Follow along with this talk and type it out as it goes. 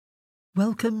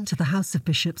Welcome to the House of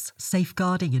Bishops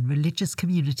Safeguarding in Religious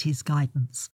Communities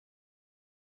Guidance.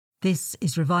 This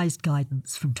is revised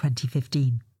guidance from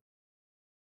 2015.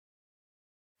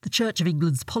 The Church of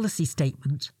England's policy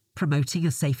statement, Promoting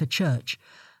a Safer Church,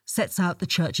 sets out the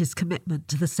Church's commitment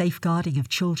to the safeguarding of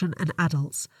children and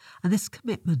adults, and this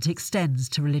commitment extends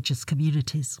to religious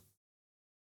communities.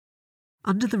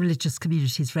 Under the Religious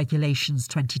Communities Regulations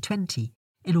 2020,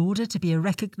 in order to be a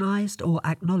recognised or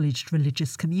acknowledged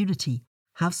religious community,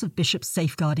 House of Bishops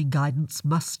safeguarding guidance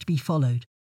must be followed.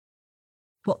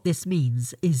 What this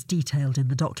means is detailed in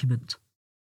the document.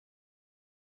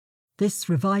 This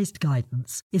revised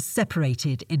guidance is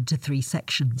separated into 3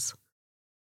 sections.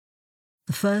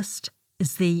 The first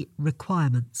is the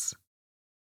requirements.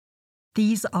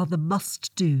 These are the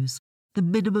must-dos, the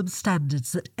minimum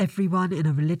standards that everyone in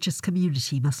a religious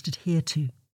community must adhere to.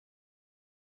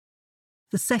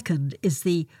 The second is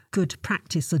the good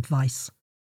practice advice.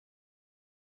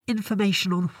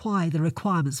 Information on why the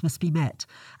requirements must be met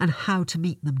and how to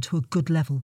meet them to a good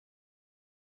level.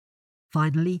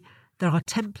 Finally, there are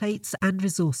templates and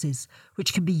resources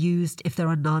which can be used if there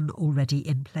are none already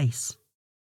in place.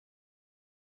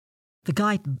 The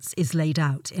guidance is laid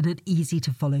out in an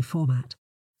easy-to-follow format,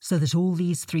 so that all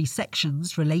these 3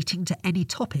 sections relating to any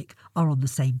topic are on the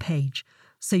same page,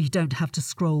 so you don't have to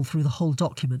scroll through the whole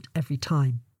document every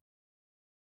time.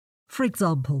 For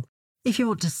example, if you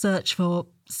want to search for,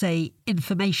 say,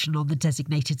 information on the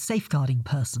designated safeguarding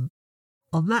person,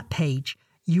 on that page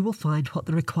you will find what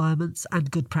the requirements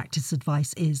and good practice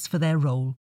advice is for their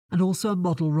role, and also a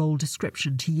model role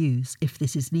description to use if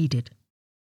this is needed.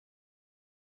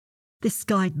 This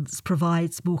guidance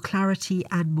provides more clarity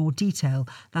and more detail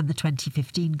than the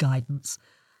 2015 guidance,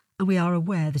 and we are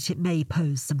aware that it may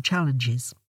pose some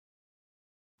challenges.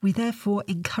 We therefore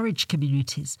encourage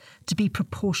communities to be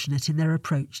proportionate in their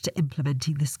approach to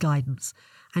implementing this guidance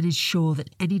and ensure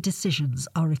that any decisions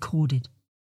are recorded.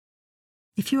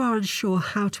 If you are unsure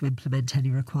how to implement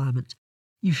any requirement,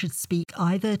 you should speak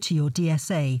either to your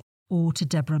DSA or to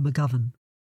Deborah McGovern.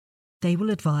 They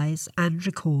will advise and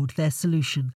record their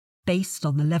solution based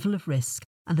on the level of risk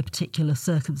and the particular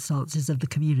circumstances of the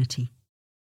community.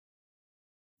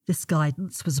 This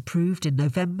guidance was approved in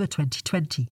November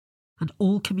 2020, and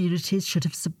all communities should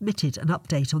have submitted an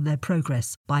update on their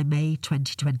progress by May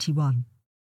 2021.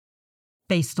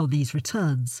 Based on these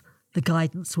returns, the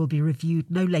guidance will be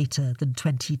reviewed no later than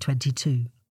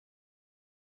 2022.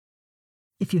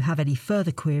 If you have any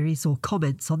further queries or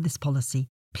comments on this policy,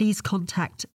 please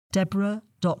contact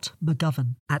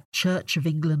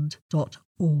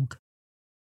deborah.mcgovern@churchofengland.org.